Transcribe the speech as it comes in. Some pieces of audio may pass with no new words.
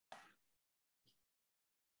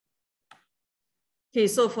Okay,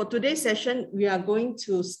 so for today's session, we are going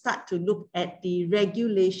to start to look at the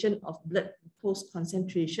regulation of blood glucose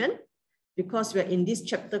concentration because we're in this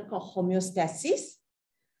chapter called homeostasis.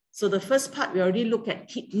 So the first part, we already looked at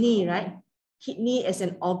kidney, right? Kidney as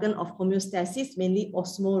an organ of homeostasis, mainly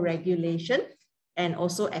osmoregulation and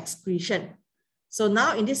also excretion. So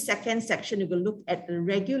now in this second section, we will look at the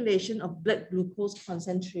regulation of blood glucose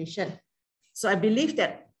concentration. So I believe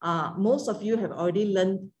that most of you have already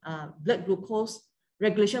learned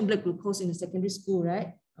regulation of blood glucose in the secondary school,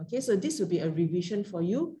 right? Okay, so this will be a revision for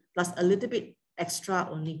you, plus a little bit extra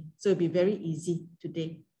only. So it'll be very easy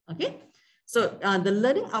today, okay? So the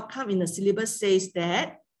learning outcome in the syllabus says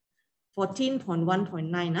that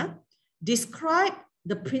 14.1.9, describe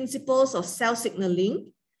the principles of cell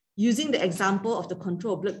signaling using the example of the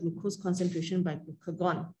control of blood glucose concentration by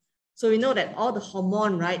glucagon. So we know that all the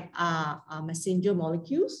hormone, right, are messenger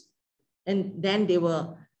molecules, and then they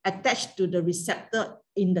will attach to the receptor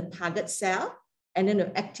in the target cell, and then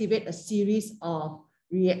will activate a series of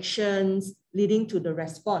reactions leading to the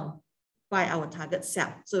response by our target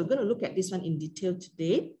cell. So we're going to look at this one in detail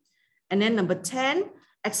today. And then number 10,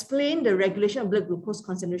 explain the regulation of blood glucose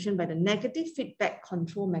concentration by the negative feedback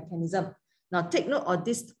control mechanism. Now take note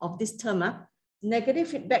of this term. Negative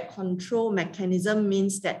feedback control mechanism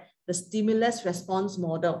means that the stimulus response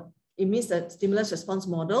model. It means the stimulus response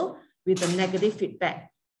model with a negative feedback,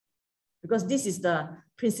 because this is the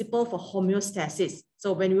principle for homeostasis.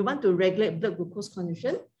 So when we want to regulate blood glucose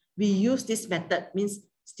concentration, we use this method, means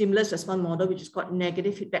stimulus response model, which is called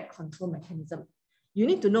negative feedback control mechanism. You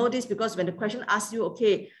need to know this because when the question asks you,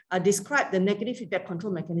 okay, describe the negative feedback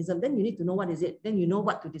control mechanism, then you need to know what is it. Then you know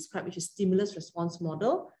what to describe, which is stimulus response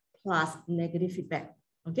model plus negative feedback,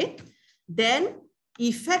 okay? Then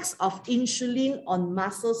effects of insulin on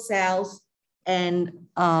muscle cells and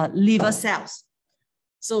liver cells.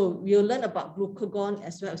 So we'll learn about glucagon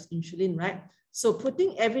as well as insulin, right? So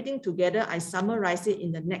putting everything together, I summarize it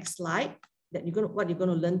in the next slide, that what you're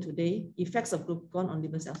going to learn today, effects of glucagon on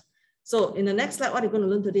liver cells. So in the next slide, what you're going to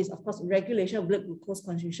learn today is, of course, regulation of blood glucose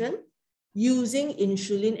concentration using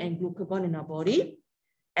insulin and glucagon in our body.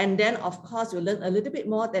 And then, of course, we'll learn a little bit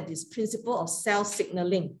more that is principle of cell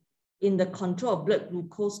signaling in the control of blood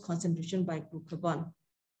glucose concentration by glucagon.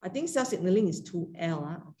 I think cell signaling is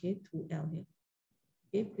 2L, okay, 2L here.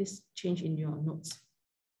 Okay, please change in your notes.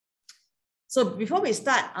 So before we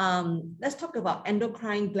start, let's talk about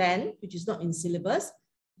endocrine gland, which is not in syllabus,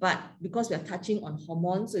 but because we are touching on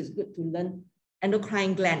hormones, so it's good to learn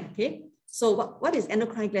endocrine gland, okay? So what is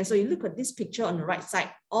endocrine gland? So you look at this picture on the right side,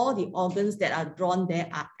 all the organs that are drawn there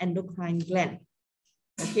are endocrine gland,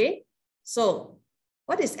 okay? So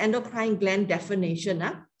what is endocrine gland definition?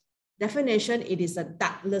 Definition, it is a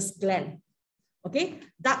ductless gland, okay?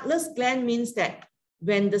 Ductless gland means that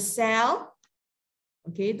when the cell,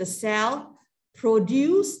 okay, the cell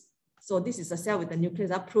produce, so this is a cell with a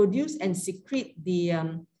nucleus, produce and secrete the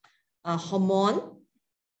hormone,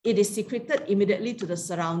 it is secreted immediately to the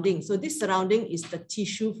surrounding. So this surrounding is the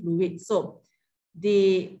tissue fluid. So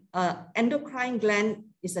the endocrine gland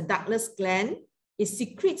is a ductless gland. It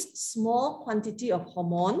secretes small quantity of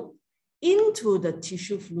hormone into the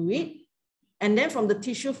tissue fluid. And then from the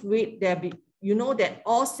tissue fluid, you know that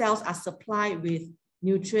all cells are supplied with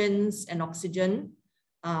nutrients and oxygen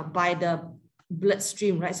by the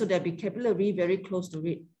bloodstream, right? So there'll be capillary very close to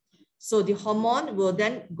it. So the hormone will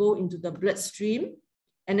then go into the bloodstream,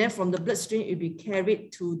 and then from the bloodstream, it will be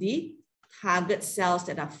carried to the target cells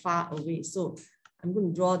that are far away. So I'm going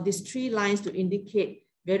to draw these 3 lines to indicate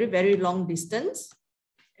very, very long distance.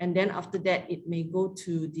 And then after that, it may go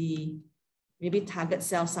to the maybe target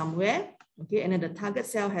cell somewhere. Okay, and then the target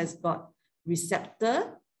cell has got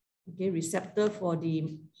receptor, okay, receptor for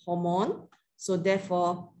the hormone. So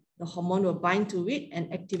therefore, the hormone will bind to it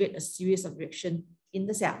and activate a series of reactions in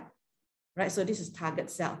the cell, right? So this is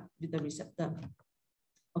target cell with the receptor.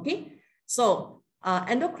 Okay, so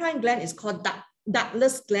endocrine gland is called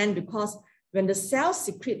ductless gland because when the cell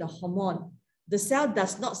secrete the hormone, the cell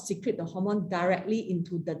does not secrete the hormone directly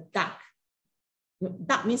into the duct.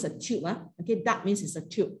 Duct means a tube, okay? Duct means it's a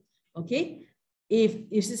tube, okay? If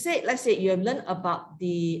you say, let's say you have learned about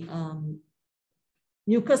the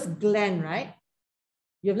mucous gland, right?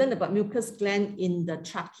 You've learned about mucous gland in the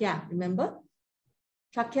trachea, remember?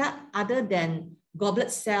 Trachea, other than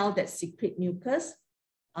goblet cell that secrete mucus,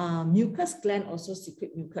 mucous gland also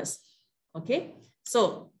secrete mucus, okay?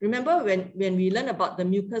 So remember when we learn about the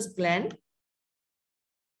mucous gland,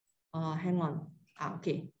 hang on,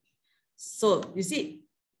 okay. So you see,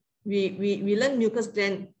 we learn mucous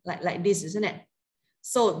gland like this, isn't it?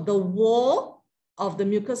 So the wall of the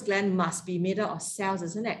mucous gland must be made up of cells,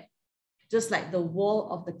 isn't it? just like the wall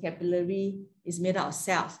of the capillary is made out of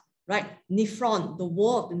cells, right? Nephron, the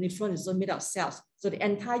wall of the nephron is also made out of cells. So the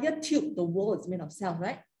entire tube, the wall is made of cells,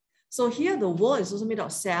 right? So here the wall is also made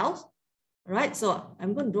of cells, right? So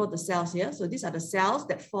I'm going to draw the cells here. So these are the cells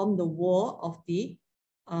that form the wall of the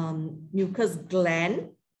mucus gland,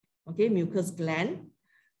 okay, mucus gland.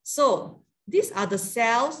 So these are the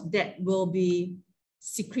cells that will be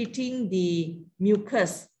secreting the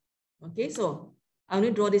mucus, okay? So I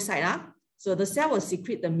only draw this side. So the cell will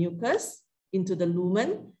secrete the mucus into the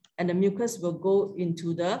lumen, and the mucus will go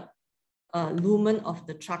into the lumen of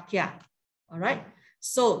the trachea, all right?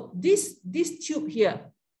 So this tube here,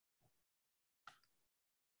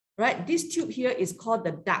 right? This tube here is called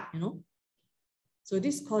the duct, you know? So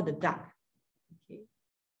this is called the duct, okay?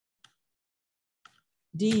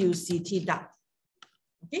 D-U-C-T, duct,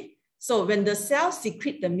 okay? So when the cells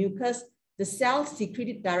secrete the mucus, the cells secrete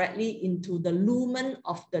it directly into the lumen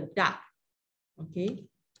of the duct, okay?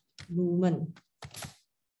 Lumen.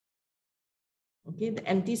 Okay, the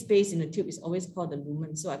empty space in the tube is always called the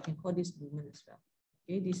lumen. So I can call this lumen as well.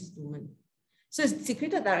 Okay, this is lumen. So it's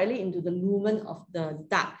secreted directly into the lumen of the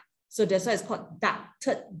duct. So that's why it's called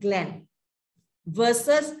ducted gland.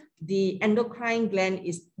 Versus the endocrine gland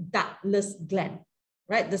is ductless gland.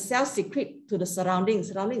 Right? The cells secrete to the surroundings.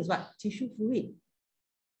 Surrounding is what? Tissue fluid.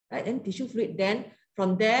 Right? And tissue fluid, then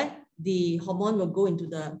from there, the hormone will go into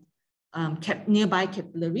the nearby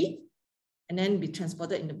capillary and then be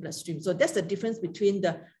transported in the bloodstream. So that's the difference between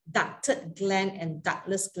the ducted gland and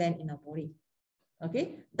ductless gland in our body.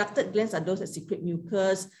 Okay? Ducted glands are those that secrete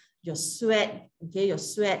mucus, your sweat, okay, your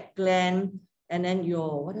sweat gland, and then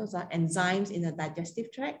your, what else are enzymes in the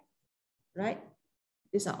digestive tract, right?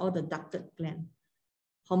 These are all the ducted gland.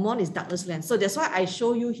 Hormone is ductless gland. So that's why I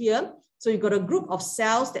show you here. So you got a group of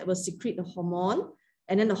cells that will secrete the hormone,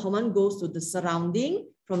 and then the hormone goes to the surrounding.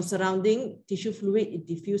 From surrounding tissue fluid, it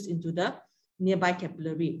diffuses into the nearby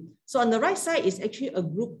capillary. So on the right side is actually a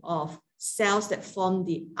group of cells that form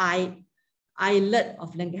the islet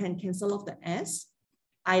of Langerhans. Cancel off the S.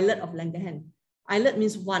 Islet of Langerhans. Islet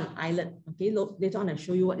means one islet. Okay, later on I'll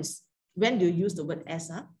show you what is, when do you use the word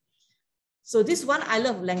S. So this one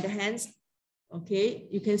islet of Langerhans, okay,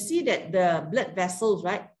 you can see that the blood vessels,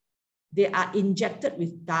 right, they are injected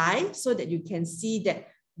with dye so that you can see that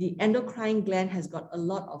the endocrine gland has got a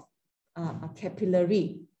lot of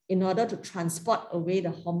capillary in order to transport away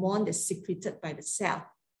the hormone that's secreted by the cell.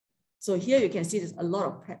 So here you can see there's a lot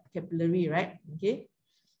of capillary, right? Okay.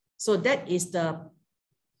 So that is the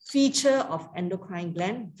feature of endocrine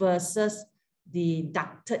gland versus the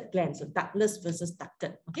ducted gland. So ductless versus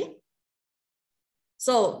ducted, okay?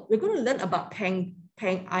 So we're going to learn about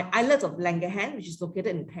islet of Langerhans, which is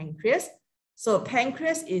located in pancreas. So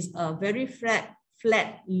pancreas is a very flat,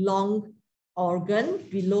 long organ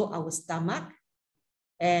below our stomach.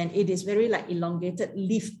 And it is very like elongated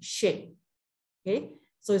leaf shape, okay?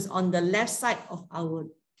 So it's on the left side of our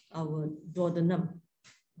duodenum,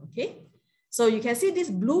 okay? So you can see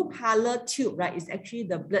this blue color tube, right, is actually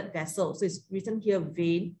the blood vessel. So it's written here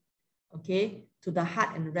vein, okay, to the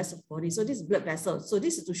heart and the rest of the body. So this is blood vessel. So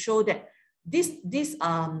this is to show that this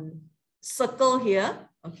circle here,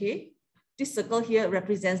 okay, this circle here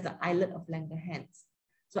represents the islet of Langerhans.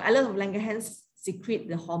 So islet of Langerhans secrete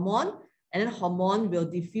the hormone, and then hormone will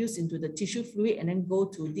diffuse into the tissue fluid and then go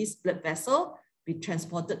to this blood vessel, be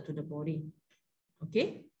transported to the body.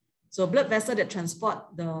 Okay, so blood vessel that transport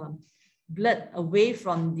the blood away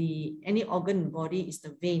from any organ in the body is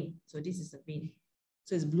the vein. So this is the vein.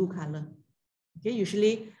 So it's blue color. Okay,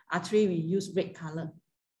 usually artery we use red color,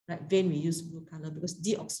 right? Vein we use blue color because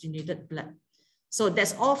deoxygenated blood. So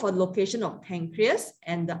that's all for location of pancreas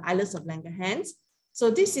and the islets of Langerhans. So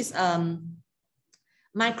this is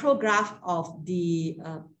micrograph of the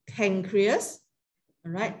pancreas,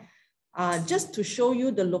 all right? Just to show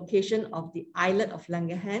you the location of the islet of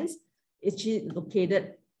Langerhans, it's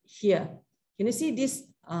located here. Can you see this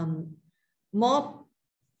more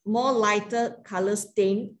lighter color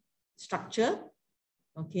stain structure?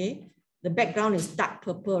 Okay, the background is dark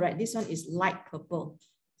purple, right? This one is light purple.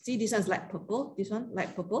 See, this one is light purple, this one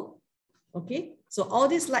light purple. Okay, so all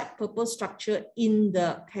this light purple structure in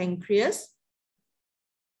the pancreas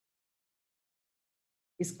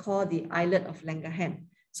is called the islet of Langerhans.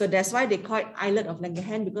 So that's why they call it islet of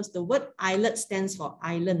Langerhans, because the word islet stands for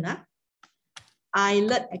island.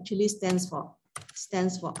 Islet actually stands for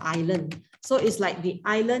island. So it's like the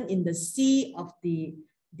island in the sea of the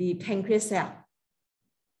pancreas cell.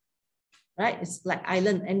 Right? It's like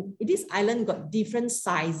island, and this island got different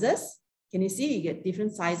sizes. Can you see? You get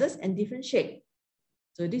different sizes and different shape.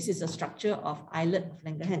 So this is a structure of islet of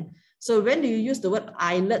Langerhans. So when do you use the word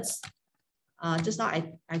islets? just now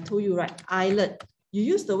I told you, right, islet. You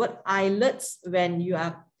use the word islets when you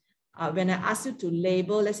are, when I ask you to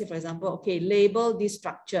label, let's say for example, okay, label this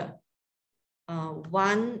structure,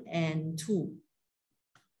 1 and 2.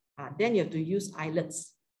 Then you have to use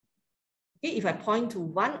islets. Okay, if I point to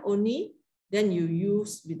 1 only, then you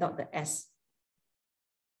use without the S.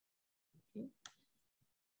 Okay.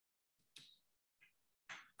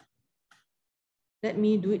 Let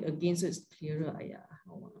me do it again so it's clearer. Yeah,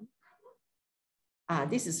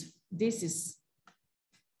 this is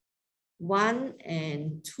 1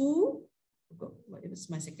 and 2. What is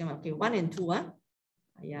my second one? Okay, 1 and 2.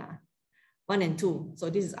 Yeah, 1 and 2. So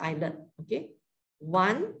this is islet. Okay,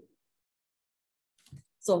 1.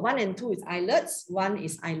 So 1 and 2 is islets. 1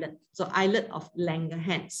 is islet. So islet of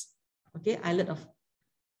Langerhans. Okay, islet of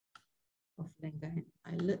Langerhans.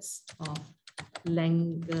 Islets of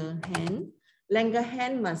Langerhans.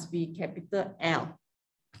 Langerhans must be capital L.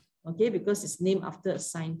 Okay, because it's named after a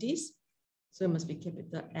scientist. So it must be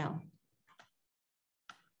capital L.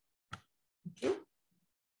 Okay.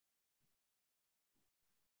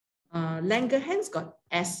 Langerhans got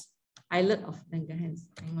S. Islet of Langerhans.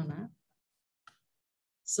 Hang on.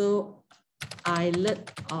 So islet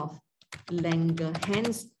of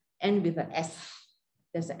Langerhans end with an S.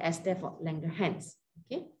 There's an S there for Langerhans.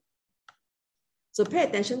 Okay. So pay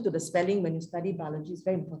attention to the spelling when you study biology. It's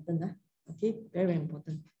very important. Okay, very, very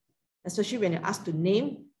important. Especially when you're asked to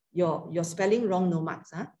name your spelling wrong, no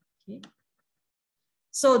marks. Okay.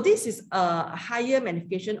 So this is a higher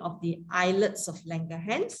magnification of the islets of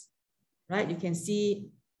Langerhans, right? You can see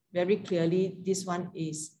very clearly this one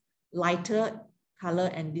is lighter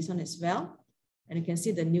color and this one as well. And you can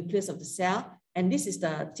see the nucleus of the cell. And this is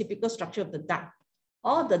the typical structure of the duct.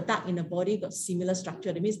 All the duct in the body got similar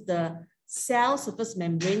structure. That means the cell surface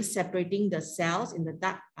membrane separating the cells in the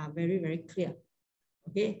duct are very, very clear.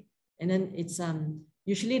 Okay. And then it's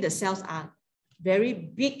usually the cells are very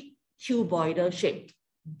big cuboidal shape.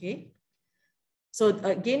 Okay. So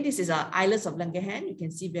again, this is our islets of Langerhans. You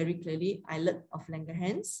can see very clearly islet of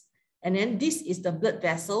Langerhans. And then this is the blood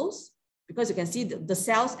vessels, because you can see the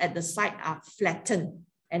cells at the side are flattened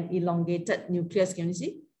and elongated nucleus. Can you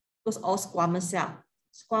see? Because all squamous cell.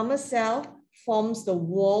 Squamous cell forms the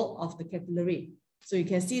wall of the capillary. So you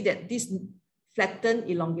can see that this flattened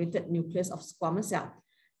elongated nucleus of squamous cell.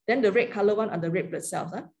 Then the red color one are the red blood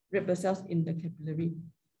cells. Red blood cells in the capillary.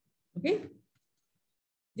 Okay.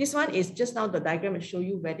 This one is just now the diagram I show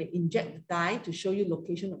you where they inject the dye to show you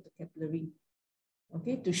location of the capillary.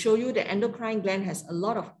 Okay, to show you the endocrine gland has a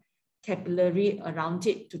lot of capillary around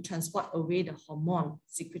it to transport away the hormone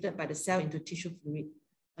secreted by the cell into tissue fluid.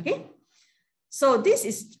 Okay, so this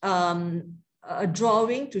is a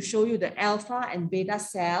drawing to show you the alpha and beta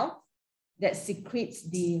cell that secretes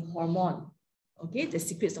the hormone. Okay, that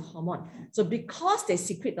secretes the hormone. So because they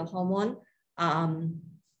secrete the hormone,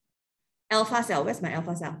 alpha cell, where's my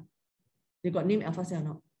alpha cell? They got name alpha cell or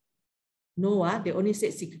not? No, they only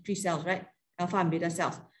said secretory cells, right? Alpha and beta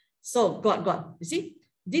cells. So you see,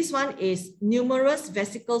 this one is numerous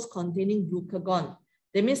vesicles containing glucagon.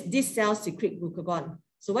 That means this cell secrete glucagon.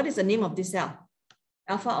 So what is the name of this cell?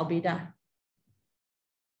 Alpha or beta?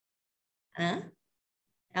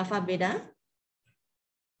 Alpha, beta?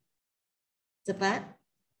 Cepat?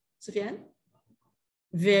 Sufyan?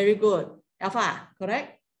 Very good. Alpha,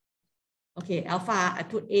 correct? Okay, alpha, I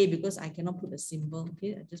put A because I cannot put a symbol.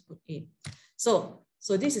 Okay, I just put A. So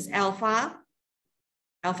this is alpha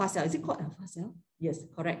cell. Is it called alpha cell? Yes,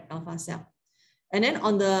 correct, alpha cell. And then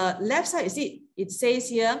on the left side, you see, it says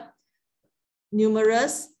here,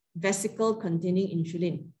 numerous vesicle containing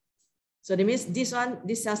insulin. So that means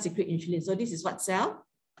this cell secrete insulin. So this is what cell?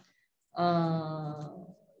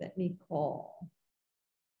 Let me call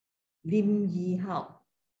Lim Yi Hao.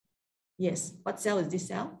 Yes, what cell is this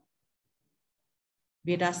cell?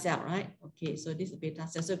 Beta cell, right? Okay, so this is beta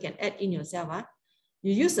cell. So you can add in yourself.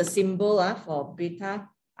 You use a symbol for beta.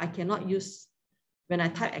 I cannot use, when I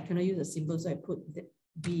type, I cannot use a symbol. So I put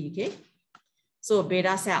B, okay? So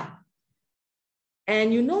beta cell.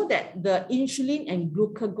 And you know that the insulin and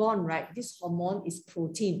glucagon, right? This hormone is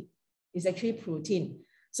protein. It's actually protein.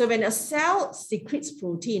 So when a cell secretes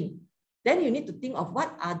protein, then you need to think of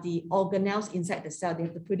what are the organelles inside the cell. They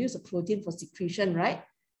have to produce a protein for secretion, right?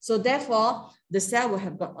 So therefore, the cell will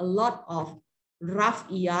have got a lot of rough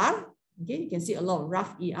ER. Okay, you can see a lot of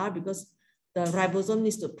rough ER because the ribosome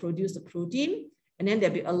needs to produce the protein. And then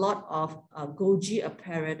there'll be a lot of Golgi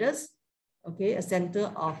apparatus, okay, a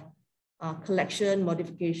center of collection,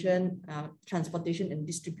 modification, transportation, and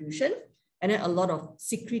distribution. And then a lot of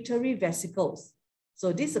secretory vesicles.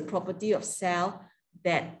 So this is a property of cell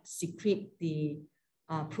that secrete the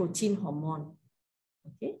protein hormone.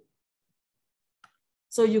 Okay.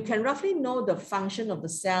 So you can roughly know the function of the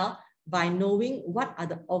cell by knowing what are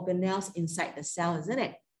the organelles inside the cell, isn't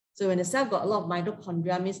it? So when the cell got a lot of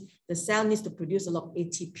mitochondria, means the cell needs to produce a lot of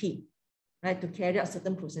ATP, right, to carry out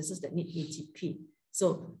certain processes that need ATP.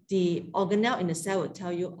 So the organelle in the cell will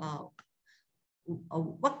tell you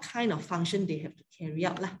what kind of function they have to carry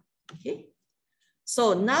out. Okay.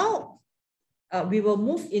 So now we will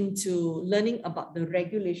move into learning about the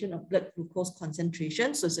regulation of blood glucose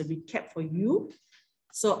concentration. So it's a recap for you.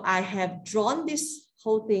 So I have drawn this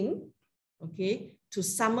whole thing, okay, to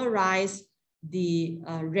summarize the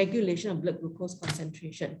regulation of blood glucose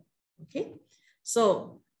concentration. Okay.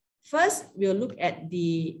 So first, we'll look at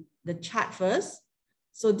the chart first.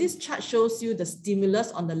 So this chart shows you the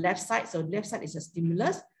stimulus on the left side. So left side is a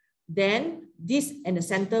stimulus. Then this and the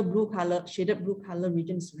center blue color, shaded blue color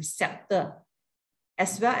region is receptor,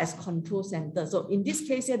 as well as control center. So in this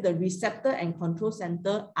case here, the receptor and control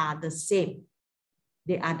center are the same.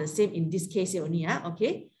 They are the same in this case here only,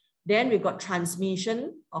 okay? Then we got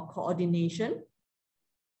transmission or coordination.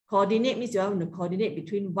 Coordinate means you have to coordinate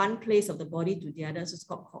between one place of the body to the other, so it's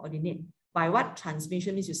called coordinate. By what?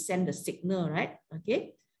 Transmission means you send the signal, right?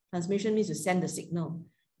 Okay? Transmission means you send the signal.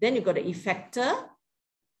 Then you got the effector.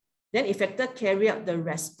 Then effector carry out the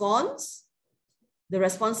response. The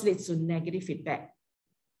response leads to negative feedback.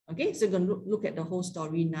 Okay, so you're going to look at the whole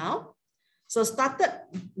story now. So started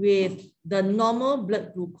with the normal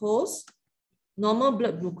blood glucose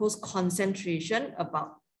concentration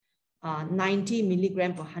about 90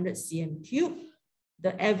 milligram per 100 cm cube.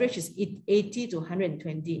 The average is 80 to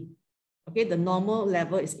 120. Okay, the normal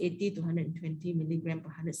level is 80 to 120 milligram per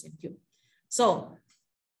 100 cm cube. So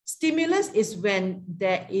stimulus is when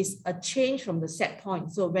there is a change from the set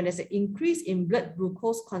point. So when there's an increase in blood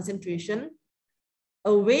glucose concentration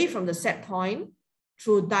away from the set point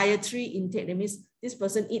through dietary intake, that means this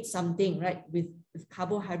person eats something, right, with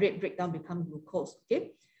carbohydrate breakdown become glucose,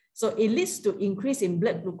 okay? So it leads to increase in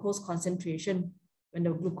blood glucose concentration when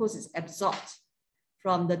the glucose is absorbed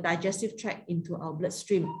from the digestive tract into our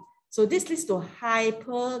bloodstream. So this leads to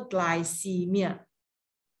hyperglycemia,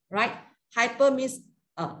 right? Hyper means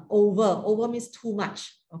over means too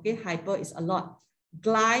much, okay? Hyper is a lot.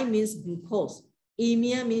 Gly means glucose.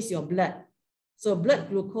 Emia means your blood. So blood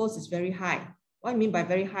glucose is very high. What I mean by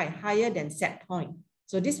very high? Higher than set point.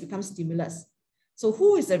 So this becomes stimulus. So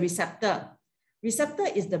who is the receptor? Receptor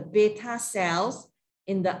is the beta cells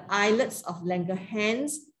in the islets of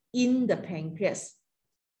Langerhans in the pancreas.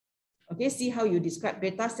 Okay, see how you describe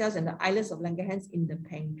beta cells and the islets of Langerhans in the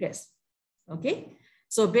pancreas. Okay,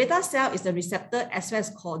 so beta cell is the receptor as well as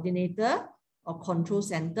coordinator or control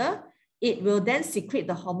center. It will then secrete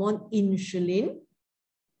the hormone insulin,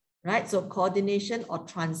 right? So coordination or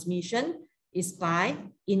transmission is by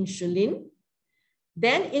insulin.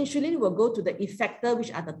 Then insulin will go to the effector,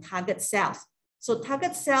 which are the target cells. So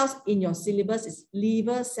target cells in your syllabus is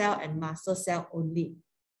liver cell and muscle cell only.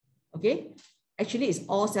 Okay, actually it's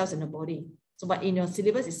all cells in the body. So but in your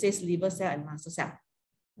syllabus, it says liver cell and muscle cell.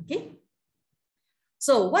 Okay.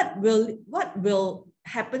 So what will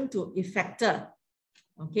happen to effector?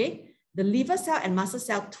 Okay, the liver cell and muscle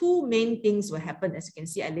cell, two main things will happen. As you can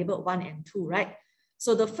see, I labeled 1 and 2, right?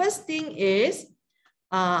 So the first thing is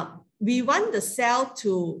we want the cell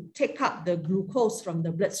to take up the glucose from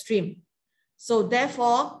the bloodstream. So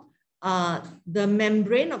therefore, the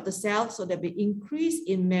membrane of the cell, so there will be increase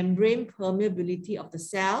in membrane permeability of the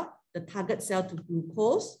cell, the target cell to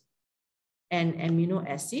glucose and amino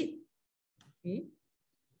acid. Okay.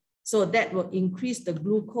 So that will increase the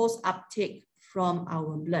glucose uptake from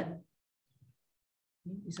our blood.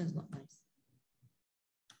 Okay. This one's not nice.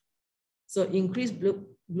 So increase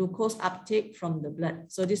glucose uptake from the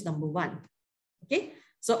blood. So this is number 1. Okay.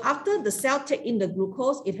 So after the cell take in the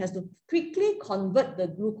glucose, it has to quickly convert the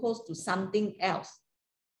glucose to something else.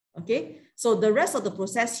 Okay. So the rest of the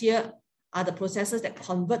process here are the processes that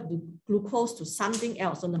convert the glucose to something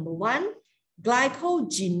else. So number 1,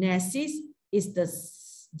 glycogenesis is the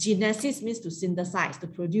genesis means to synthesize, to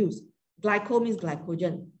produce. Glyco means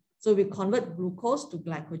glycogen. So we convert glucose to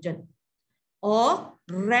glycogen. Or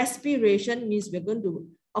respiration means we're going to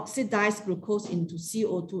oxidize glucose into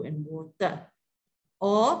CO2 and water.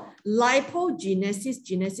 Or lipogenesis,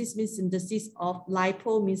 genesis means synthesis of,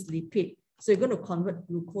 lipo means lipid. So you're going to convert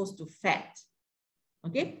glucose to fat.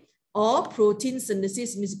 Okay. Or protein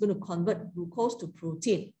synthesis means you're going to convert glucose to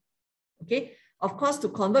protein. Okay. Of course, to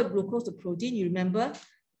convert glucose to protein, you remember,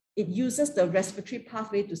 it uses the respiratory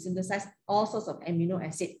pathway to synthesize all sorts of amino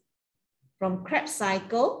acid. From Krebs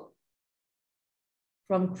cycle,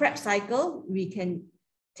 we can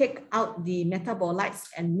take out the metabolites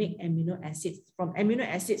and make amino acids. From amino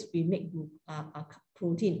acids, we make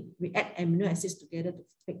protein. We add amino acids together to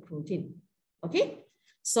make protein. Okay,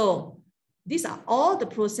 so these are all the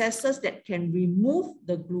processes that can remove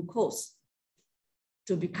the glucose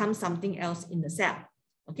to become something else in the cell.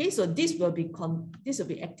 Okay, so this will be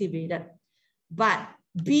activated. But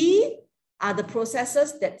B are the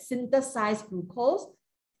processes that synthesize glucose.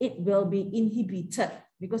 It will be inhibited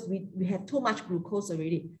because we have too much glucose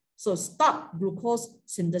already. So stop glucose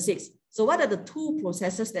synthesis. So what are the two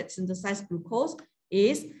processes that synthesize glucose?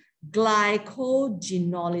 Is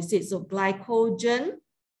glycogenolysis. So glycogen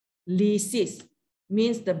lysis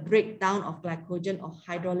means the breakdown of glycogen or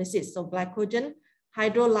hydrolysis. So glycogen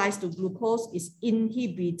hydrolyzed to glucose is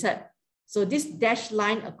inhibited. So this dashed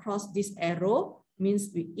line across this arrow means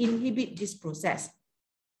we inhibit this process.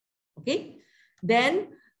 Okay. Then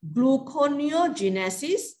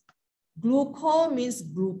gluconeogenesis. Gluco means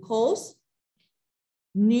glucose.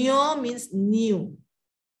 Neo means new.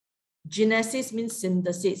 Genesis means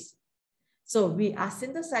synthesis. So we are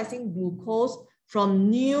synthesizing glucose from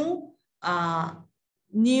new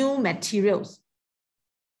materials,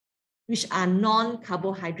 which are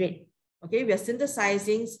non-carbohydrate. Okay, we are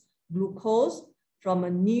synthesizing glucose from a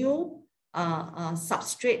new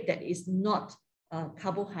substrate that is not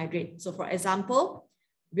carbohydrate. So for example,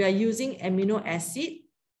 we are using amino acid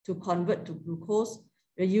to convert to glucose.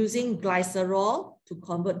 We are using glycerol to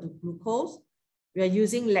convert to glucose. We are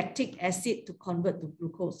using lactic acid to convert to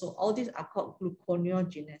glucose. So all these are called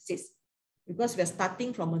gluconeogenesis because we are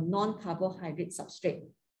starting from a non-carbohydrate substrate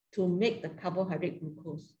to make the carbohydrate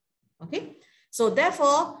glucose. Okay, so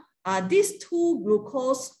therefore, these two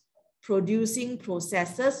glucose producing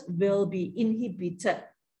processes will be inhibited.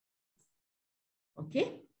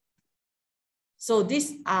 Okay, so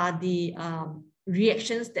these are the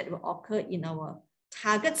reactions that will occur in our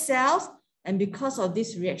target cells, and because of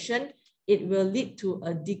this reaction, it will lead to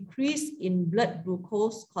a decrease in blood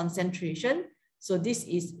glucose concentration. So this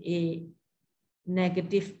is a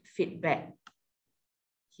negative feedback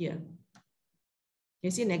here.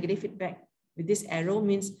 You see negative feedback with this arrow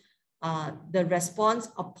means the response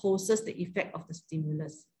opposes the effect of the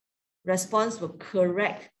stimulus. Response will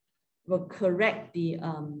correct the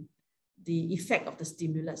effect of the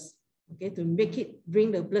stimulus, okay, to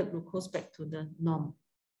bring the blood glucose back to the norm,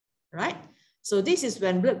 right? So this is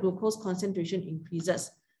when blood glucose concentration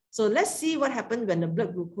increases. So let's see what happens when the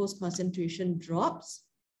blood glucose concentration drops.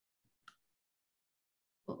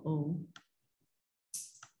 Okay.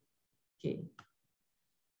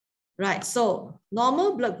 Right, so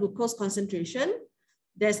normal blood glucose concentration,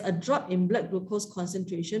 there's a drop in blood glucose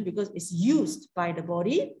concentration because it's used by the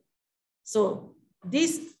body. So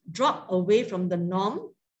this drop away from the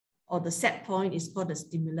norm or the set point is called the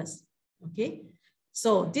stimulus. Okay,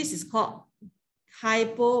 so this is called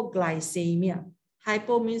hypoglycemia.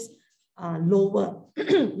 Hypo means lower,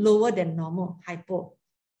 lower than normal, hypo.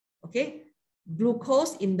 Okay,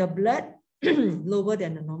 glucose in the blood lower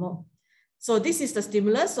than the normal. So this is the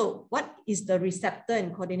stimulus. So what is the receptor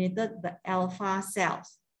and coordinator? The alpha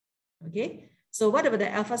cells. Okay, so what about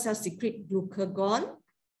the alpha cells? Secrete glucagon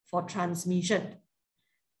for transmission.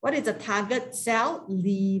 What is the target cell?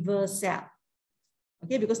 Liver cell.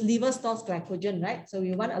 Okay, because liver stores glycogen, right? So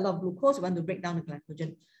we want a lot of glucose, we want to break down the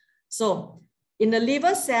glycogen. So in the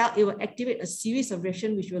liver cell, it will activate a series of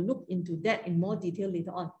reactions, which we'll look into that in more detail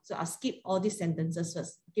later on. So I'll skip all these sentences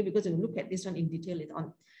first, okay, because we'll look at this one in detail later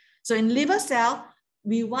on. So in liver cell,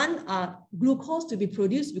 we want glucose to be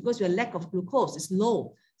produced because your lack of glucose is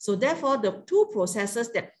low. So therefore, the two processes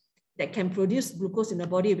that can produce glucose in the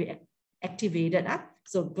body will be activated.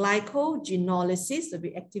 So glycogenolysis will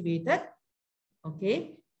be activated.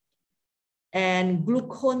 Okay. And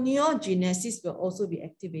gluconeogenesis will also be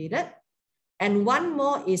activated. And one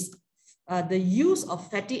more is the use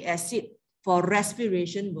of fatty acid for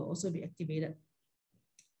respiration will also be activated.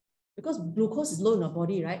 Because glucose is low in our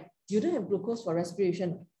body, right? You don't have glucose for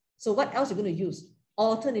respiration. So what else are you going to use?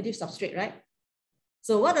 Alternative substrate, right?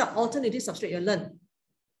 So what are alternative substrate you learn?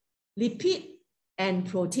 Lipid and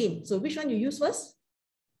protein. So which one you use first?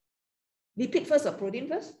 Lipid first or protein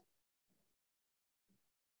first?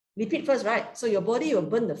 Lipid first, right? So your body will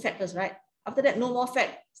burn the fat first, right? After that, no more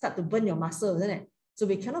fat, start to burn your muscle, isn't it? So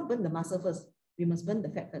we cannot burn the muscle first. We must burn the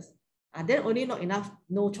fat first. And then only not enough,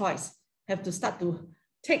 no choice. Have to start to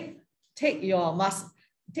take your muscle,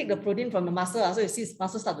 take the protein from the muscle. So you see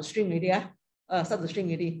muscle start to shrink already. Start to shrink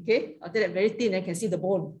already. Okay. After that, very thin, I can see the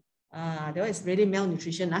bone. That one is really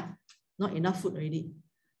malnutrition. Not enough food already.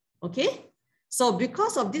 Okay. So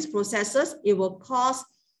because of these processes, it will cause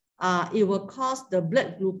the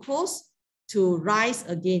blood glucose to rise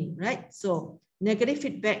again, right? So negative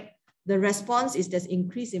feedback, the response is there's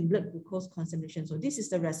increase in blood glucose concentration. So this is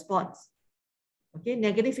the response. Okay,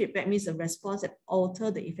 negative feedback means a response that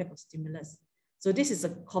alters the effect of stimulus. So this is a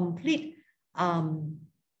complete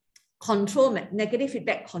negative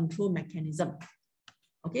feedback control mechanism.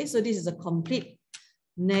 Okay, so this is a complete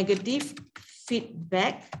negative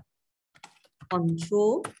feedback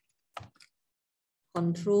control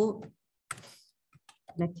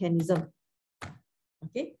mechanism.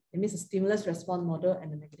 Okay, it means a stimulus response model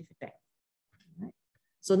and a negative feedback. Right.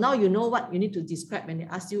 So now you know what you need to describe when they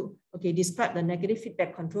ask you, okay, describe the negative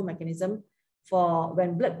feedback control mechanism for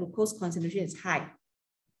when blood glucose concentration is high.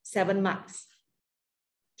 7 marks.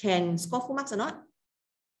 Can score full marks or not?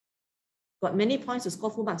 Got many points to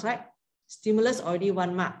score full marks, right? Stimulus already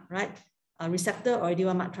 1 mark, right? Receptor already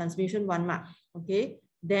 1 mark, transmission 1 mark. Okay.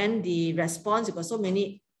 Then the response, you got so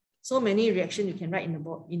many reactions you can write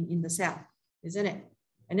in the cell, isn't it?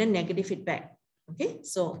 And then negative feedback. Okay,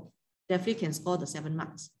 so definitely can score the 7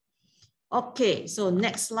 marks. Okay, so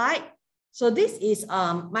next slide. So this is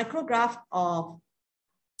micrograph of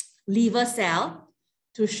liver cell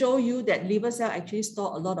to show you that liver cell actually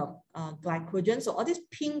store a lot of glycogen. So all these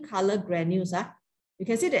pink color granules, you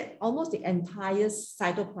can see that almost the entire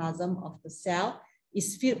cytoplasm of the cell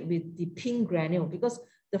is filled with the pink granule because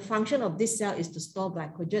the function of this cell is to store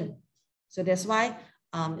glycogen. So that's why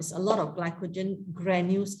it's a lot of glycogen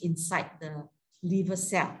granules inside the liver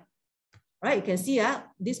cell. Right? You can see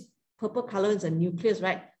this purple color is a nucleus,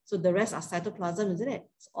 right? So the rest are cytoplasm, isn't it?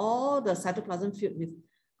 It's all the cytoplasm filled with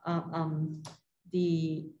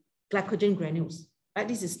the glycogen granules. Right?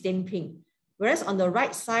 This is stained pink. Whereas on the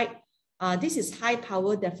right side, this is high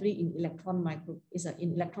power, definitely in electron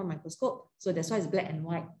microscope. So that's why it's black and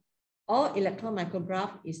white. All electron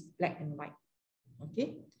micrograph is black and white.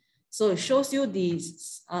 Okay, so it shows you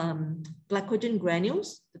these glycogen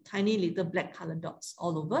granules, the tiny little black color dots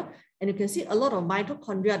all over, and you can see a lot of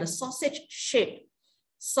mitochondria, the sausage-shaped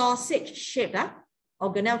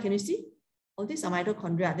organelle. Can you see? All these are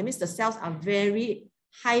mitochondria. That means the cells are very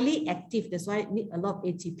highly active. That's why it needs a lot of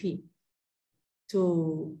ATP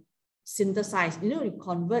to synthesize. You know, you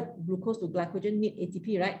convert glucose to glycogen, need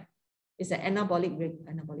ATP, right? It's an anabolic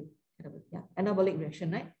reaction,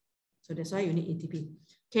 right? So that's why you need ATP.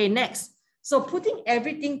 Okay, next. So putting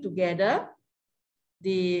everything together,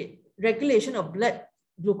 the regulation of blood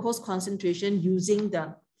glucose concentration using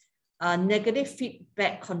the negative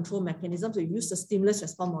feedback control mechanism. So you use the stimulus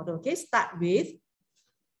response model. Okay, start with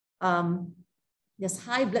there's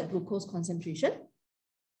high blood glucose concentration.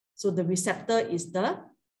 So the receptor is the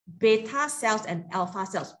beta cells and alpha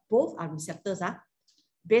cells. Both are receptors.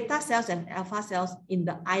 Beta cells and alpha cells in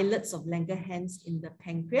the islets of Langerhans in the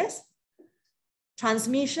pancreas.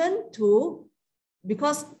 Transmission to,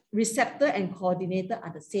 because receptor and coordinator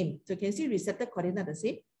are the same. So you can see receptor coordinator are the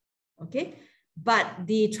same. Okay, but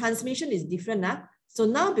the transmission is different. So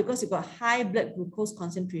now because you got high blood glucose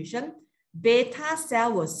concentration, beta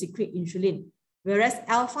cell will secrete insulin, whereas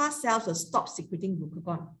alpha cells will stop secreting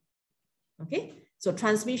glucagon. Okay, so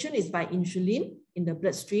transmission is by insulin in the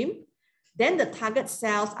bloodstream. Then the target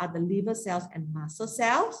cells are the liver cells and muscle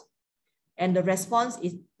cells. And the response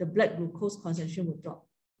is the blood glucose concentration will drop,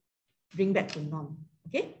 bring back to normal.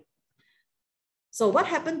 Okay. So what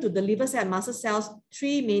happened to the liver cell and muscle cells?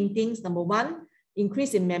 3 main things. Number 1,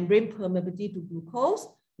 increase in membrane permeability to glucose.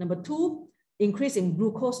 Number 2, increase in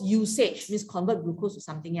glucose usage, means convert glucose to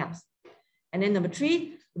something else. And then number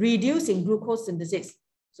 3, reduce in glucose synthesis.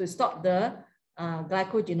 So stop the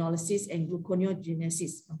glycogenolysis and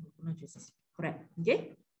gluconeogenesis. Correct.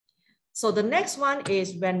 Okay. So the next one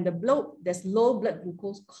is when there's low blood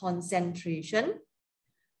glucose concentration.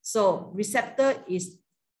 So receptor is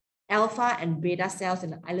alpha and beta cells in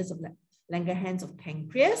the islets of Langerhans of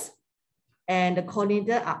pancreas. And the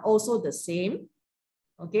coordinator are also the same.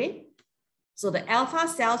 Okay. So the alpha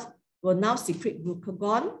cells will now secrete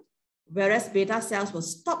glucagon, whereas beta cells will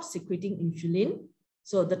stop secreting insulin.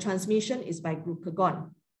 So the transmission is by glucagon.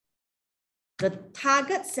 The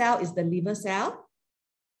target cell is the liver cell.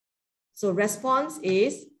 So response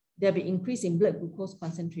is there'll be increase in blood glucose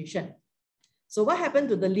concentration. So what happened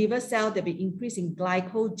to the liver cell? There'll be increase in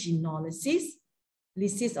glycogenolysis,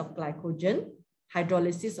 lysis of glycogen,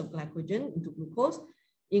 hydrolysis of glycogen into glucose,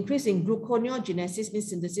 increase in gluconeogenesis, means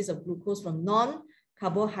synthesis of glucose from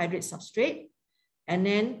non-carbohydrate substrate, and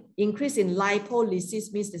then increase in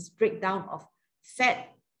lipolysis, means this breakdown of fat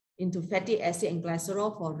into fatty acid and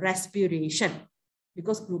glycerol for respiration,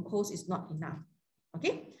 because glucose is not enough.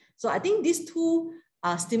 Okay, so I think these 2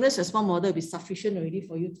 stimulus response model will be sufficient already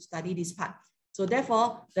for you to study this part. So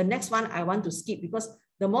therefore, the next one I want to skip because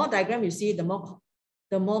The more diagram you see, the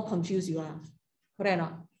more confused you are. Correct or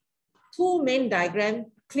not? Two main diagram,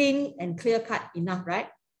 clean and clear cut enough, right?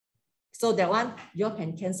 So that one, you all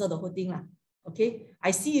can cancel the whole thing lah. Okay,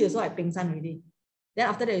 I see you, so I peng san already. Then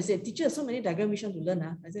after that, you say, teacher, so many diagrams, which one to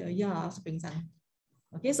learn? I said, oh, yeah, I also peng san.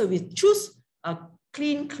 Okay, so we choose a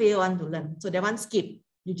clean, clear one to learn. So that one skip.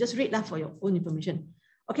 You just read that for your own information.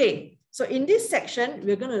 Okay, so in this section,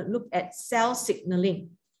 we're going to look at cell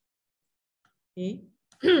signaling. Okay,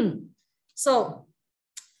 so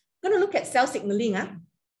going to look at cell signaling.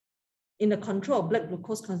 In the control of blood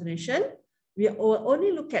glucose concentration, we will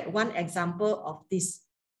only look at one example of this.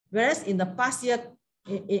 Whereas in the past year,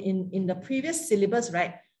 in the previous syllabus,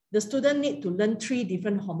 right, the student need to learn 3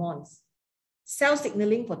 different hormones. Cell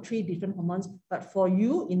signaling for 3 different hormones, but for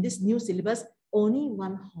you in this new syllabus, only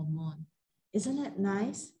 1 hormone. Isn't that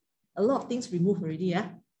nice? A lot of things removed already, yeah?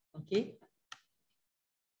 Okay.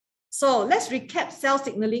 So let's recap cell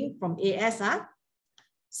signaling from AS.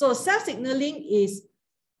 So cell signaling is,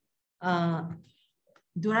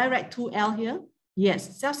 do I write 2L here?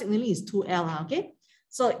 Yes, cell signaling is 2L, okay?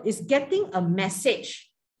 So it's getting a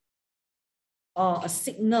message or a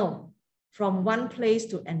signal from one place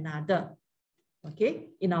to another, okay,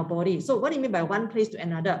 in our body. So what do you mean by one place to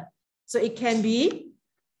another? So it can be,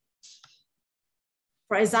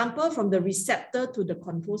 for example, from the receptor to the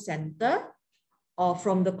control center, or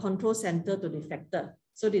from the control center to the effector.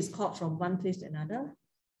 So this is called from one place to another.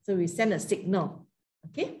 So we send a signal,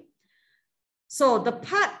 okay? So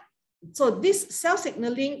this cell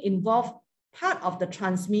signaling involves part of the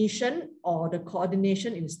transmission or the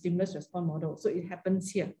coordination in the stimulus response model. So it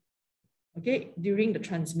happens here, okay, during the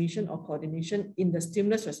transmission or coordination in the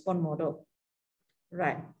stimulus response model,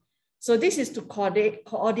 right? So this is to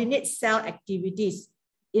coordinate cell activities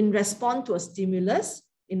in response to a stimulus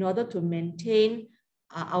in order to maintain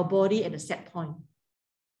our body at a set point.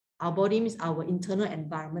 Our body means our internal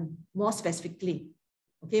environment, more specifically,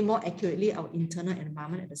 okay, more accurately, our internal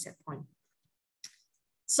environment at a set point.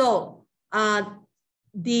 So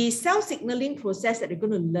the cell signaling process that you're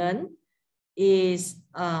going to learn is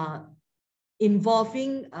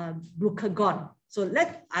involving glucagon. So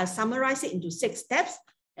I'll summarize it into 6 steps,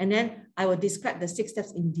 and then I will describe the 6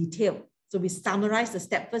 steps in detail. So we summarize the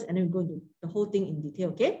step first, and then we go into the whole thing in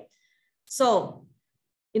detail, okay? So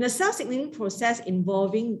in a cell signaling process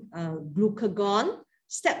involving glucagon,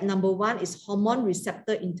 step number 1 is hormone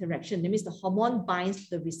receptor interaction. That means the hormone binds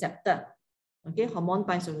the receptor. Okay, hormone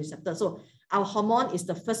binds the receptor. So our hormone is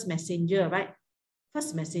the first messenger, right?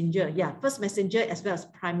 First messenger, yeah, first messenger as well as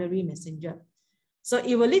primary messenger. So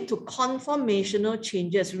it will lead to conformational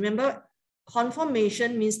changes. Remember,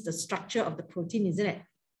 conformation means the structure of the protein, isn't it?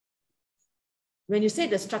 When you say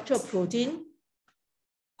the structure of protein,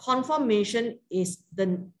 conformation is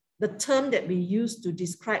the term that we use to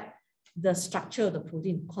describe the structure of the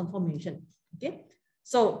protein, conformation, okay?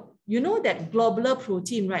 So you know that globular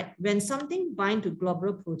protein, right? When something binds to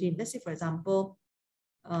globular protein, let's say, for example,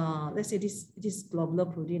 let's say this globular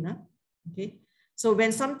protein, okay? So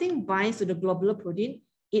when something binds to the globular protein,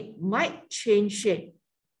 it might change shape.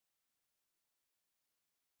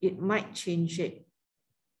 It might change shape.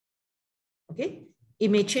 Okay?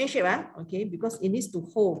 It may change shape, okay, because it needs to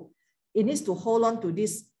hold. It needs to hold on to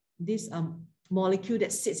this molecule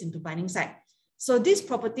that sits into binding site. So this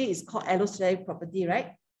property is called allosteric property,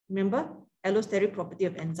 right? Remember, allosteric property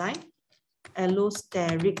of enzyme.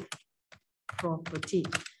 Allosteric property.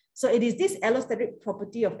 So it is this allosteric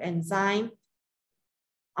property of enzyme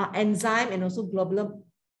and also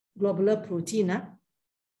globular protein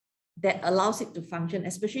that allows it to function,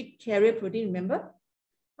 especially carrier protein. Remember,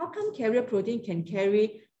 how come carrier protein can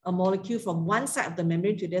carry a molecule from one side of the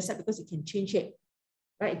membrane to the other side? Because it can change shape,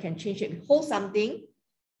 right? It can change shape. It holds something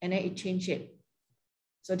and then it changes shape.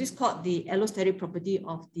 So this is called the allosteric property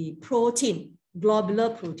of the protein, globular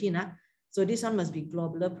protein. So this one must be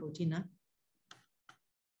globular protein.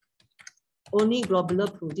 Only globular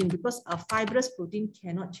protein, because a fibrous protein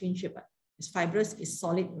cannot change shape. It's fibrous, it's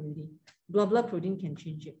solid already. Globular protein can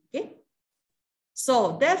change shape, okay?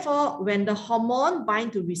 So therefore, when the hormone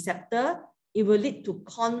binds to receptor, it will lead to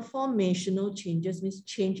conformational changes, means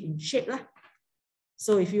change in shape.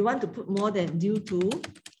 So if you want to put more than due to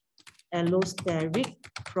allosteric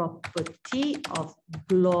property of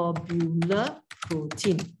globular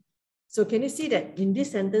protein. So can you see that in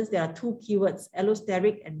this sentence, there are 2 keywords,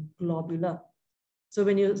 allosteric and globular. So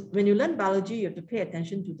when you learn biology, you have to pay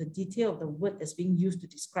attention to the detail of the word that's being used to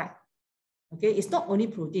describe. Okay, it's not only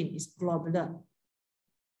protein, it's globular,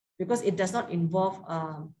 because it does not involve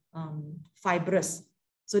fibrous.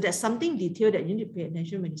 So there's something detailed that you need to pay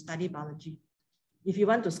attention when you study biology, if you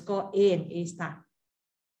want to score A and A star.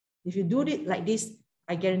 If you do it like this,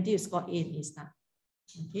 I guarantee you score A and A star.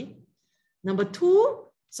 Okay. Number 2,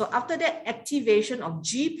 so after that, activation of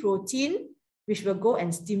G protein, which will go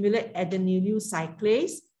and stimulate adenylyl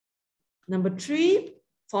cyclase. Number 3,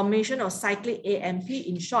 formation of cyclic AMP,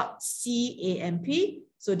 in short, CAMP.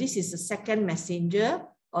 So this is the second messenger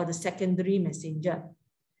or the secondary messenger.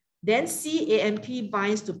 Then CAMP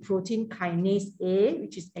binds to protein kinase A,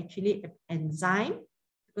 which is actually an enzyme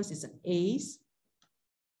because it's an ACE.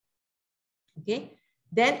 Okay.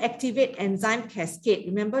 Then activate enzyme cascade.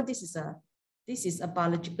 Remember, this is a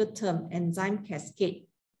biological term, enzyme cascade.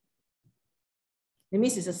 That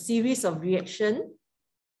means it's a series of reactions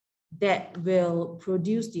that will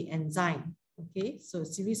produce the enzyme. Okay, so a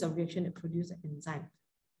series of reactions that produce an enzyme.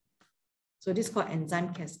 So this is called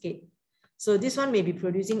enzyme cascade. So this one may be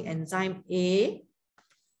producing enzyme A.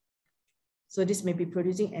 So this may be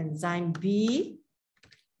producing enzyme B.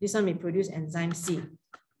 This one may produce enzyme C.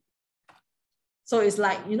 So it's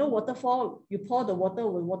like, you know, waterfall, you pour the water,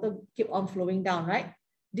 will water keep on flowing down, right?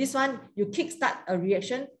 This one, you kickstart a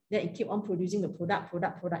reaction, then it keep on producing the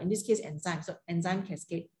product. In this case, enzyme. So enzyme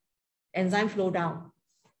cascade. Enzyme flow down.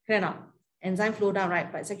 Clear now? Enzyme flow down,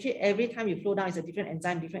 right? But it's actually every time you flow down, it's a different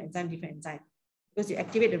enzyme. Because you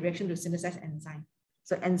activate the reaction to synthesize enzyme.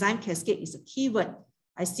 So enzyme cascade is a keyword.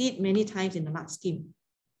 I see it many times in the mark scheme.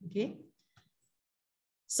 Okay.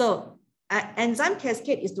 So enzyme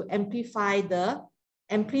cascade is to amplify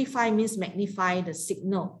means magnify the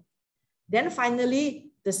signal. Then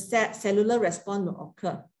finally, the cellular response will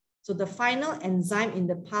occur. So the final enzyme in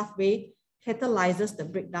the pathway catalyzes the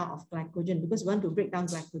breakdown of glycogen because we want to break down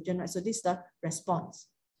glycogen, right? So this is the response.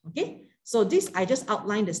 Okay. So this, I just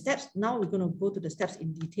outlined the steps. Now we're going to go to the steps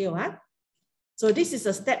in detail. Huh? So this is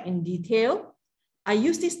a step in detail. I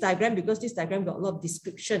use this diagram because this diagram got a lot of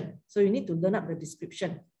description. So you need to learn up the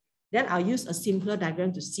description. Then I'll use a simpler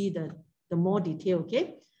diagram to see the more detail,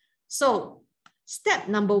 okay? So step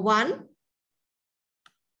number 1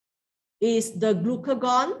 is the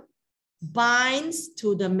glucagon binds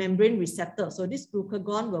to the membrane receptor. So this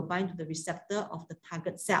glucagon will bind to the receptor of the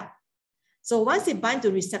target cell. So once it binds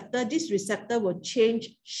to receptor, this receptor will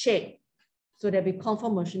change shape. So there'll be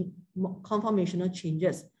conformational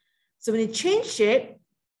changes. So when it changes shape,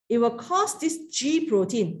 it will cause this G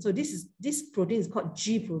protein. So this protein is called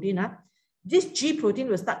G protein. Huh? This G protein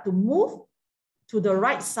will start to move to the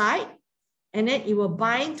right side, and then it will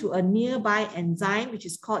bind to a nearby enzyme, which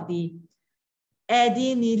is called the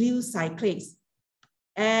adenylyl cyclase.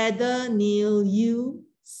 Adenylyl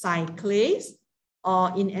cyclase,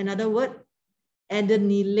 or in another word,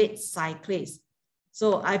 adenylate cyclase.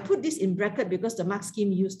 So I put this in bracket because the mark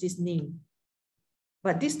scheme used this name.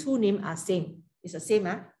 But these two names are same. It's the same.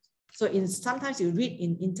 Huh? So sometimes you read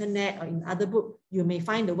in internet or in other book, you may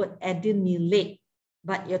find the word adenylate,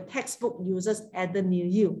 but your textbook uses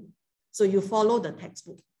adenylyl. So you follow the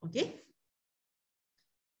textbook, okay?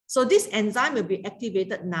 So this enzyme will be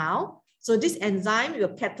activated now. So this enzyme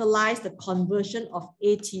will catalyze the conversion of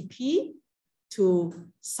ATP to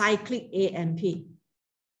cyclic AMP.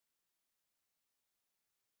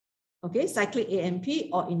 Okay, cyclic AMP,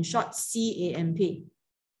 or in short, CAMP.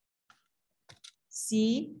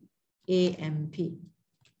 CAMP.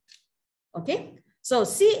 Okay, so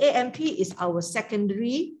CAMP is our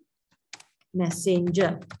secondary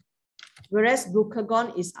messenger, whereas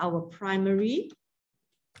glucagon is our primary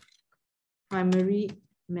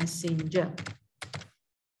messenger.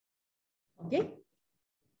 Okay.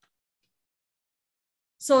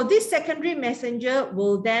 So this secondary messenger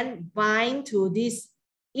will then bind to this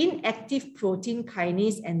inactive protein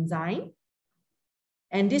kinase enzyme.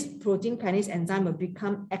 And this protein kinase enzyme will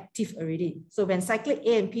become active already. So when cyclic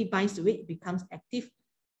AMP binds to it, it becomes active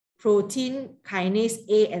protein kinase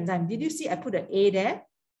A enzyme. Did you see I put an A there?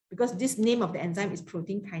 Because this name of the enzyme is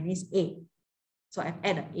protein kinase A. So I've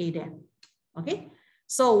added an A there. Okay.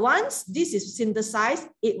 So once this is synthesized,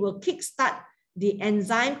 it will kickstart the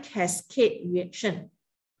enzyme cascade reaction.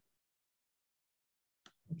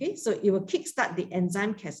 Okay, so it will kickstart the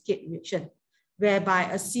enzyme cascade reaction, whereby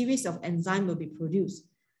a series of enzymes will be produced.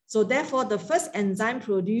 So therefore, the first enzyme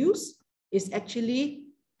produced is actually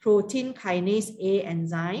protein kinase A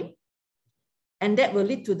enzyme. And that will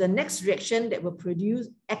lead to the next reaction that will produce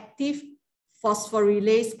active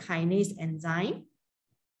phosphorylase kinase enzyme.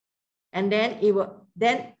 And then it will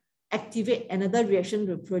then activate another reaction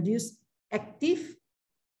to produce active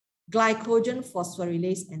glycogen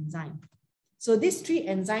phosphorylase enzyme. So these three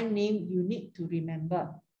enzyme names you need to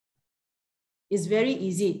remember. It's very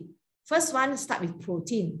easy. First one, start with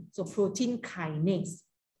protein. So protein kinase.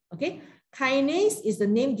 Okay, kinase is the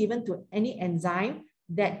name given to any enzyme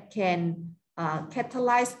that can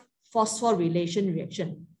catalyze phosphorylation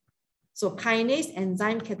reaction. So kinase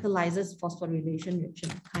enzyme catalyzes phosphorylation reaction.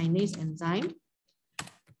 Kinase enzyme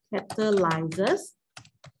catalyzes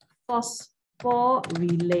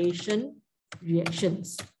phosphorylation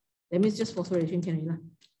reactions. That means just phosphorylation can be.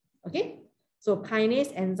 Okay. So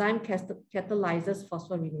kinase enzyme catalyzes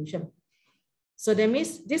phosphorylation. So that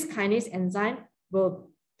means this kinase enzyme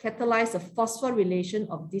will catalyze the phosphorylation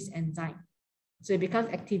of this enzyme. So it becomes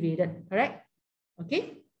activated, correct?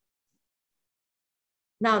 Okay.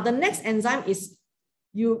 Now the next enzyme is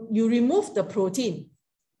you remove the protein.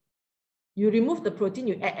 You remove the protein,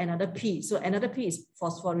 you add another P. So another P is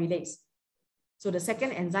phosphorylase. So the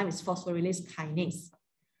second enzyme is phosphorylase kinase.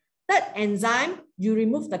 Third enzyme, you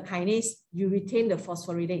remove the kinase, you retain the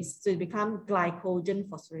phosphorylase. So it becomes glycogen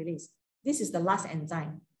phosphorylase. This is the last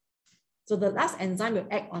enzyme. So the last enzyme will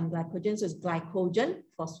act on glycogen, so it's glycogen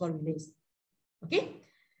phosphorylase. Okay.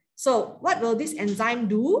 So what will this enzyme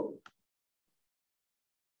do?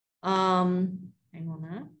 Hang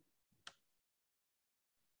on.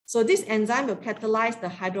 So this enzyme will catalyze the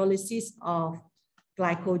hydrolysis of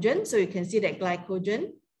glycogen. So you can see that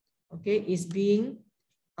glycogen, okay, is being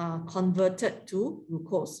converted to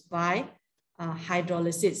glucose by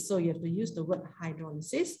hydrolysis. So you have to use the word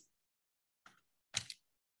hydrolysis.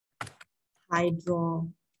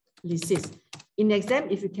 Hydrolysis. In exam,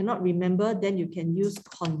 if you cannot remember, then you can use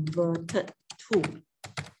converted to.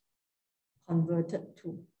 Converted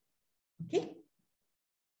to. Okay.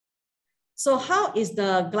 So how is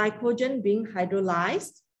the glycogen being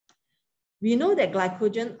hydrolyzed? We know that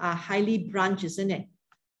glycogen are highly branched, isn't it?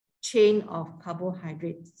 Chain of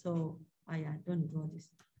carbohydrates. So, don't draw this.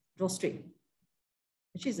 Draw straight.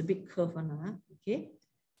 Actually, it's a big curve one. Okay.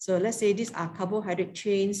 So let's say these are carbohydrate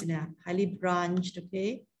chains and they are highly branched.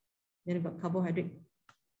 Okay. Then we've got carbohydrate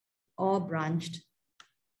all branched.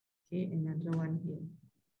 Okay. Another one here.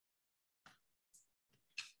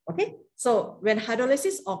 Okay. So when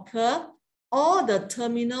hydrolysis occurs, all the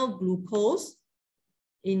terminal glucose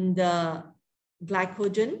in the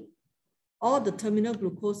glycogen, all the terminal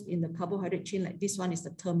glucose in the carbohydrate chain, like this one is the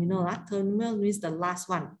terminal. Terminal means the last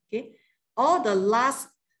one. Okay. All the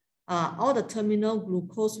terminal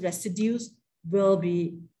glucose residues will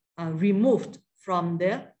be removed from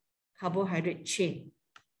the carbohydrate chain.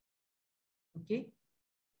 Okay.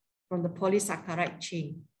 From the polysaccharide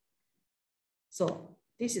chain. So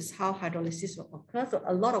this is how hydrolysis will occur. So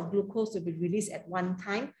a lot of glucose will be released at one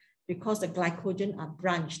time because the glycogen are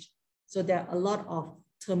branched. So there are a lot of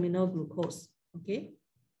terminal glucose. Okay.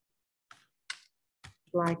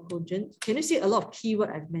 Glycogen. Can you see a lot of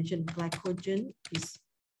keyword I've mentioned? Glycogen is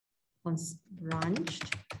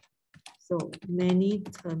branched. So many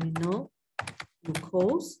terminal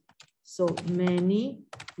glucose. So many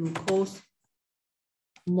glucose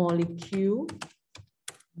molecules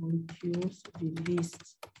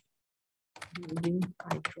released during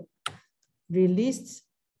released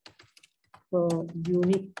per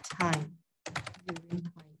unit time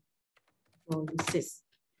during hydrolysis.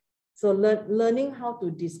 So learning how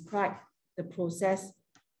to describe the process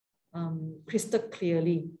crystal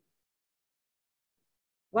clearly.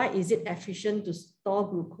 Why is it efficient to store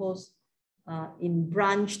glucose in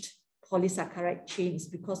branched polysaccharide chains?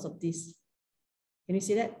 Because of this. Can you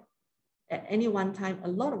see that? At any one time, a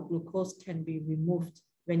lot of glucose can be removed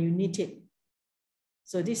when you need it.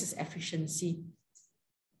 So this is efficiency.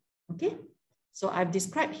 Okay. So I've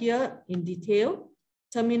described here in detail.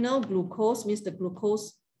 Terminal glucose means the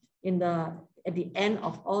glucose at the end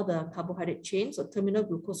of all the carbohydrate chains. So terminal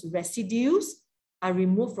glucose residues are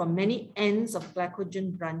removed from many ends of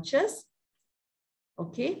glycogen branches.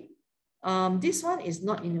 Okay. This one is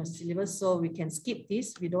not in your syllabus, so we can skip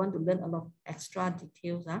this. We don't want to learn a lot of extra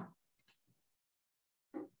details.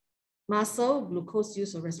 Muscle glucose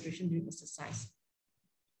use of respiration during exercise.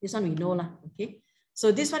 This one we know lah. Okay.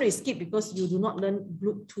 So this one we skip because you do not learn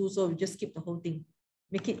GLUT2, so we just skip the whole thing.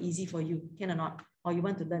 Make it easy for you, can or not? Or you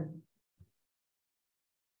want to learn?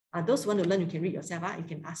 Those who want to learn, you can read yourself. You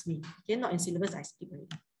can ask me. Okay, not in syllabus, I skip already.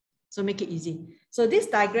 So make it easy. So this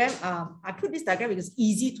diagram, I put this diagram because it's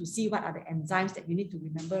easy to see what are the enzymes that you need to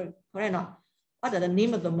remember. Correct or not? What are the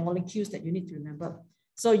name of the molecules that you need to remember?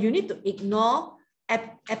 So you need to ignore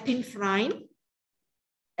epinephrine.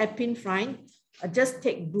 Epinephrine, just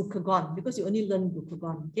take glucagon because you only learn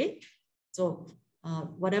glucagon. Okay. So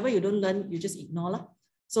whatever you don't learn, you just ignore lah.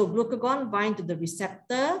 So glucagon bind to the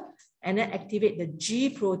receptor and then activate the G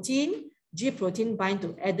protein. G protein bind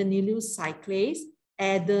to adenylyl cyclase.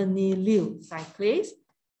 And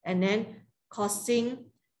then causing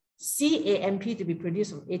CAMP to be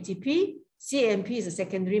produced from ATP. CAMP is a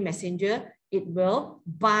secondary messenger. it will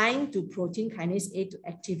bind to protein kinase A to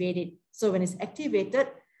activate it. So when it's activated,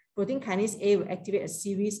 protein kinase A will activate a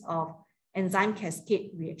series of enzyme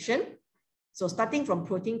cascade reaction. So starting from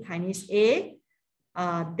protein kinase A,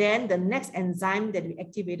 then the next enzyme that we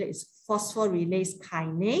activated is phosphorylase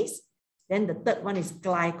kinase. Then the third one is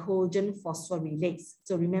glycogen phosphorylase.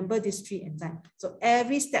 So remember these three enzymes. So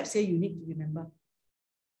every step here you need to remember.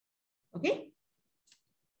 Okay.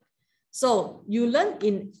 So you learn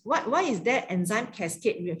in why is there enzyme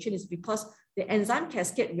cascade reaction is because the enzyme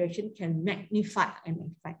cascade reaction can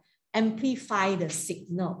amplify the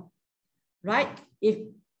signal, right? If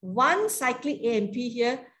one cyclic AMP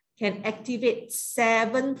here can activate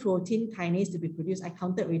 7 protein kinase to be produced. I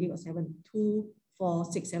counted already got 7, 2, 4,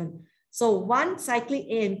 6, 7. So one cyclic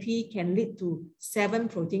AMP can lead to 7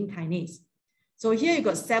 protein kinase. So here you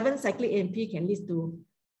got 7 cyclic AMP can lead to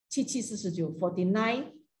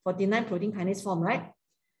 49 protein kinase form, right?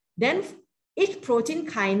 Then each protein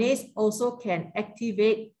kinase also can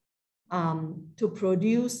activate to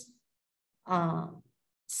produce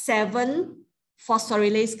 7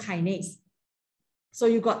 phosphorylase kinase. So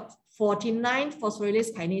you got 49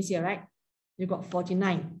 phosphorylase kinase here, right? You got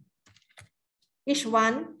 49. Each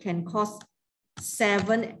one can cause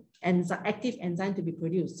 7 active enzymes to be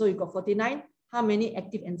produced. So you got 49. How many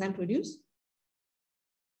active enzymes produced?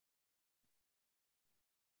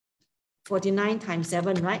 49 times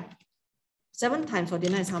 7, right? 7 times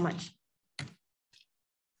 49 is how much?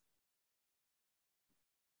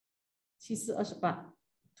 728,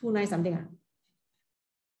 29 something.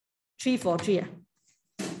 343.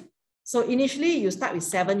 So initially you start with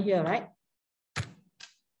 7 here, right?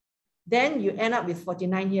 Then you end up with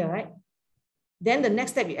 49 here, right? Then the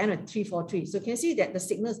next step you end with 343. So you can see that the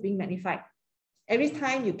signal is being magnified. Every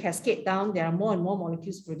time you cascade down, there are more and more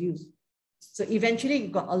molecules produced. So eventually you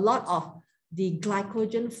got a lot of the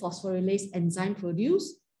glycogen phosphorylase enzyme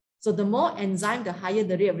produced. So the more enzyme, the higher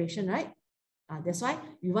the rate of reaction, right? That's why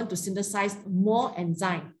you want to synthesize more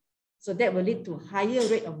enzyme. So that will lead to higher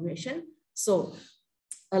rate of reaction. So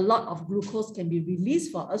a lot of glucose can be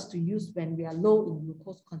released for us to use when we are low in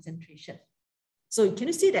glucose concentration. So can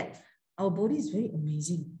you see that our body is very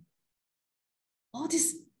amazing? All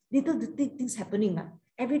these little things happening,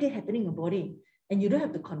 every day happening in your body, and you don't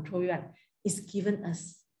have to control it. It's given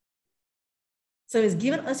us. So it's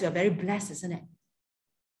given us, we are very blessed, isn't it?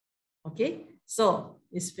 Okay, so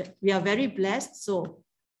we are very blessed. So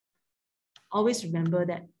always remember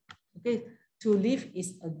that. Okay, to live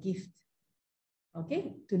is a gift.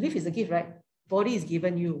 Okay, to live is a gift, right? Body is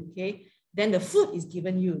given you, okay? Then the food is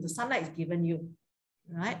given you, the sunlight is given you,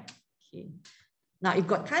 right? Okay. Now, if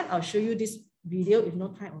got time, I'll show you this video. If no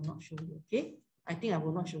time, I will not show you, okay? I think I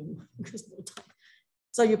will not show you because no time.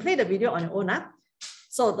 So you play the video on your own.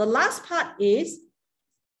 So the last part is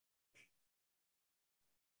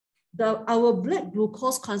our blood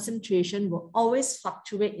glucose concentration will always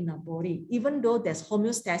fluctuate in our body. Even though there's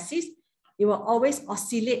homeostasis, it will always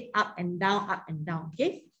oscillate up and down,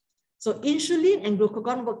 okay? So insulin and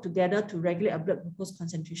glucagon work together to regulate our blood glucose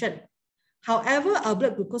concentration. However, our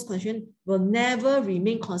blood glucose concentration will never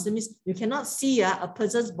remain constant. You cannot see a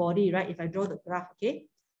person's body, right? If I draw the graph, okay?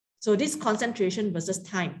 So this concentration versus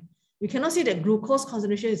time. You cannot see that glucose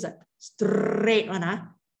concentration is a straight one.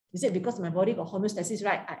 Is it because my body got homeostasis,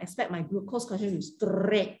 right? I expect my glucose concentration to be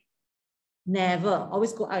straight. Never,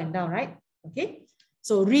 always go up and down, right? Okay.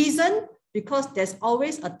 So reason, because there's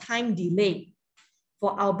always a time delay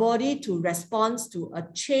for our body to respond to a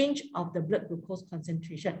change of the blood glucose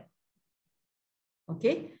concentration.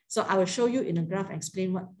 Okay, so I will show you in a graph and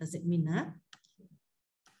explain what does it mean.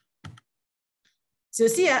 So you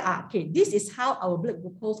see, okay, this is how our blood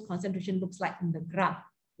glucose concentration looks like in the graph.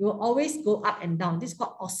 It will always go up and down. This is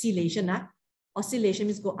called oscillation. Oscillation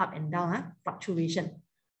means go up and down, fluctuation.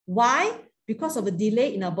 Why? Because of a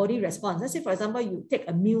delay in our body response. Let's say, for example, you take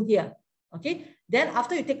a meal here. Okay, then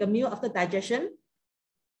after you take a meal, after digestion,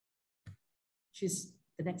 which is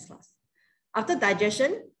the next class. After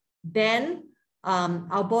digestion, then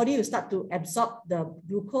our body will start to absorb the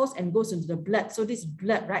glucose and goes into the blood. So this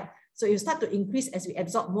blood, right? So it will start to increase as we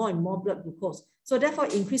absorb more and more blood glucose. So therefore,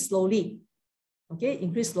 increase slowly. Okay,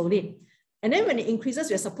 increase slowly. And then when it increases,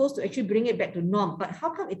 we're supposed to actually bring it back to norm. But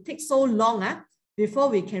how come it takes so long before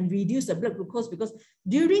we can reduce the blood glucose? Because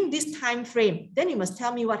during this time frame, then you must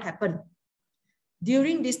tell me what happened.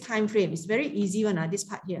 During this time frame, it's very easy one, this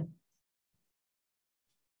part here.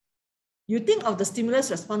 You think of the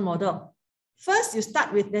stimulus response model. First, you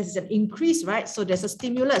start with, there's an increase, right? So there's a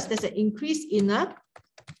stimulus, there's an increase in a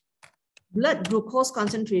blood glucose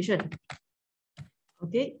concentration.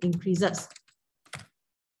 Okay, increases.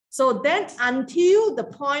 So then until the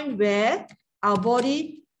point where our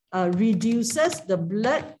body reduces the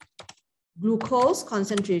blood glucose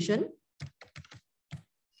concentration.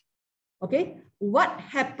 Okay, what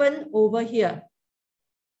happened over here?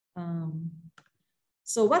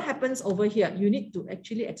 So what happens over here? You need to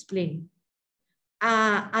actually explain.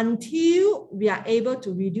 Until we are able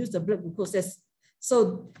to reduce the blood glucose.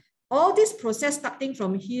 So all this process starting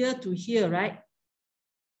from here to here, right?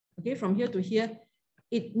 Okay, from here to here,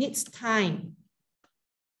 it needs time.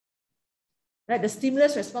 Right, the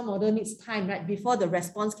stimulus response model needs time, right, before the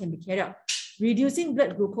response can be carried out. Reducing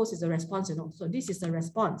blood glucose is a response, you know. So this is the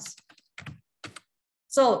response.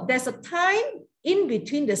 So there's a time in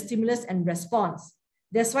between the stimulus and response.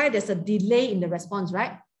 That's why there's a delay in the response,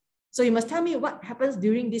 right? So you must tell me what happens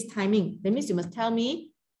during this timing. That means you must tell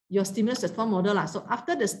me your stimulus response model. So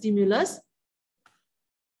after the stimulus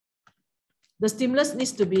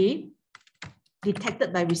needs to be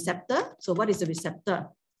detected by receptor. So what is the receptor?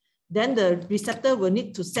 Then the receptor will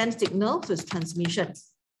need to send signal, so it's transmission.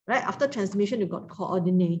 Right? After transmission, you got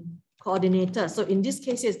coordinator. So in this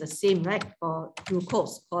case, it's the same, right? For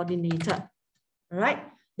glucose, coordinator. All right.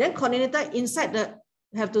 Then coordinator inside the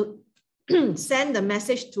have to send the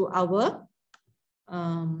message to our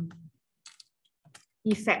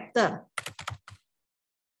effector.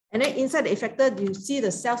 And then inside the effector, you see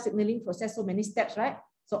the cell signaling process, so many steps, right?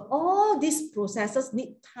 So all these processes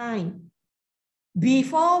need time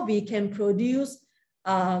before we can produce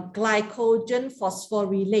glycogen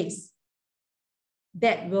phosphorylase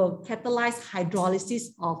that will catalyze hydrolysis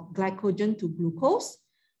of glycogen to glucose.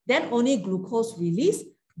 Then only glucose release,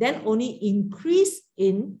 then only increase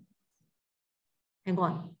in, hang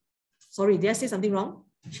on, sorry, did I say something wrong?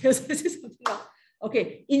 Yes, I said something wrong.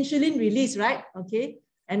 Okay, insulin release, right? Okay,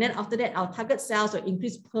 and then after that, our target cells will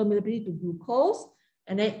increase permeability to glucose,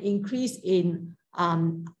 and then increase in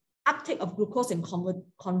uptake of glucose and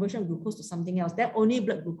conversion of glucose to something else. Then only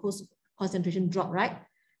blood glucose concentration drop, right?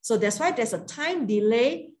 So that's why there's a time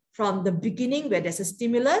delay from the beginning where there's a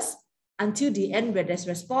stimulus until the end where there's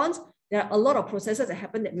response. There are a lot of processes that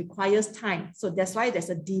happen that requires time. So that's why there's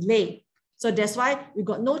a delay. So that's why we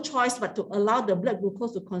got no choice but to allow the blood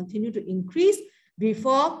glucose to continue to increase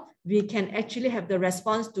before we can actually have the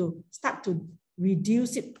response to start to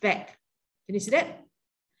reduce it back. Can you see that?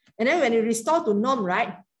 And then when it restores to norm,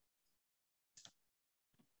 right?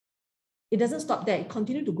 It doesn't stop there. It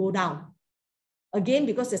continues to go down. Again,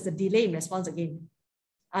 because there's a delay in response again.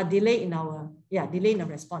 A delay in our, delay in the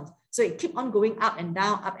response. So it keeps on going up and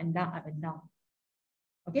down, up and down, up and down.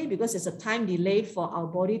 Okay, because it's a time delay for our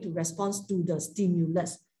body to respond to the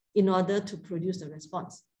stimulus in order to produce the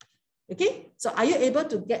response. Okay, so are you able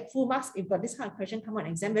to get full marks if got this kind of question come on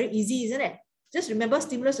exam? Very easy, isn't it? Just remember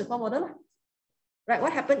stimulus response model. Right,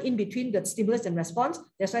 what happened in between the stimulus and response?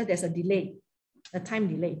 That's why there's a delay, a time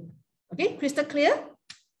delay. Okay, crystal clear?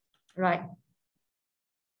 Right.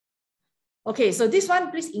 Okay, so this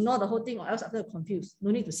one, please ignore the whole thing or else after you're confused.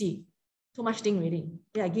 No need to see. Too much thing reading.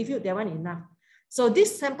 Yeah, I give you that one enough. So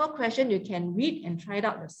this sample question, you can read and try it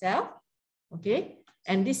out yourself. Okay,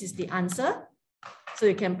 and this is the answer. So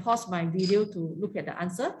you can pause my video to look at the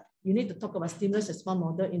answer. You need to talk about stimulus response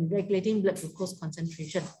model in regulating blood glucose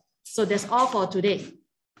concentration. So that's all for today.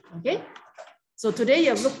 Okay, so today you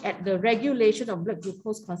have looked at the regulation of blood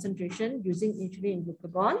glucose concentration using insulin and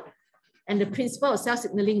glucagon, and the principle of cell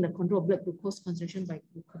signaling, the control of blood glucose concentration by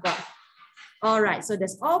glucagon. All right, so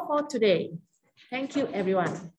that's all for today. Thank you, everyone.